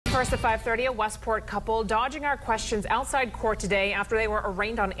First at 5:30, a Westport couple dodging our questions outside court today after they were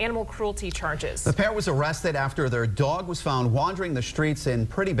arraigned on animal cruelty charges. The pair was arrested after their dog was found wandering the streets in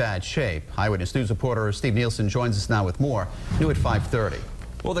pretty bad shape. Eyewitness News reporter Steve Nielsen joins us now with more. New at 5:30.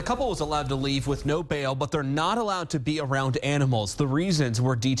 Well, the couple was allowed to leave with no bail, but they're not allowed to be around animals. The reasons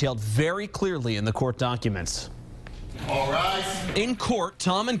were detailed very clearly in the court documents. All right. In court,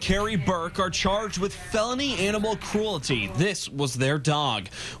 Tom and Carrie Burke are charged with felony animal cruelty. This was their dog.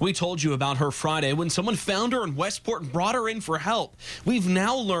 We told you about her Friday when someone found her in Westport and brought her in for help. We've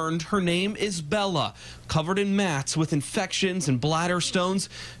now learned her name is Bella. Covered in mats with infections and bladder stones,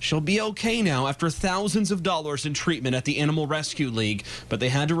 she'll be okay now after thousands of dollars in treatment at the Animal Rescue League, but they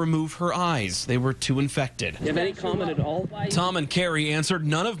had to remove her eyes. They were too infected. Do you have any comment at all? Tom and Carrie answered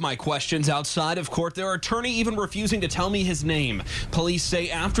none of my questions outside of court, their attorney even refusing to tell me his name. Police say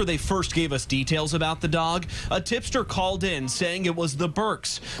after they first gave us details about the dog, a tipster called in saying it was the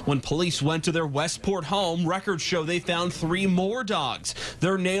Burks. When police went to their Westport home, records show they found 3 more dogs.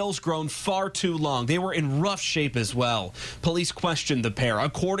 Their nails grown far too long. They were in rough shape as well. Police questioned the pair.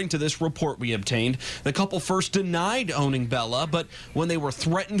 According to this report we obtained, the couple first denied owning Bella, but when they were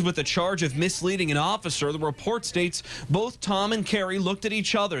threatened with the charge of misleading an officer, the report states both Tom and Carrie looked at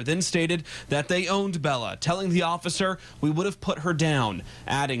each other, then stated that they owned Bella, telling the officer we would have put her down,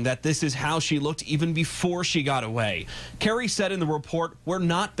 adding that this is how she looked even before she got away. Carrie said in the report, "We're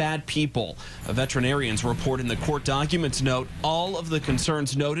not bad people." A veterinarian's report in the court documents note all of the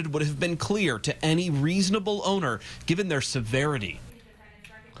concerns noted would have been clear to any reasonable owner given their severity.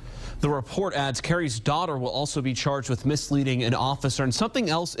 The report adds Carrie's daughter will also be charged with misleading an officer. And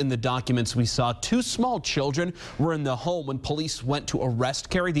something else in the documents we saw, 2 small children were in the home when police went to arrest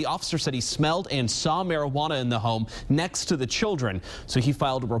Carrie. The officer said he smelled and saw marijuana in the home next to the children, so he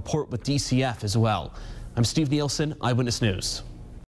filed a report with DCF as well. I'm Steve Nielsen, Eyewitness News.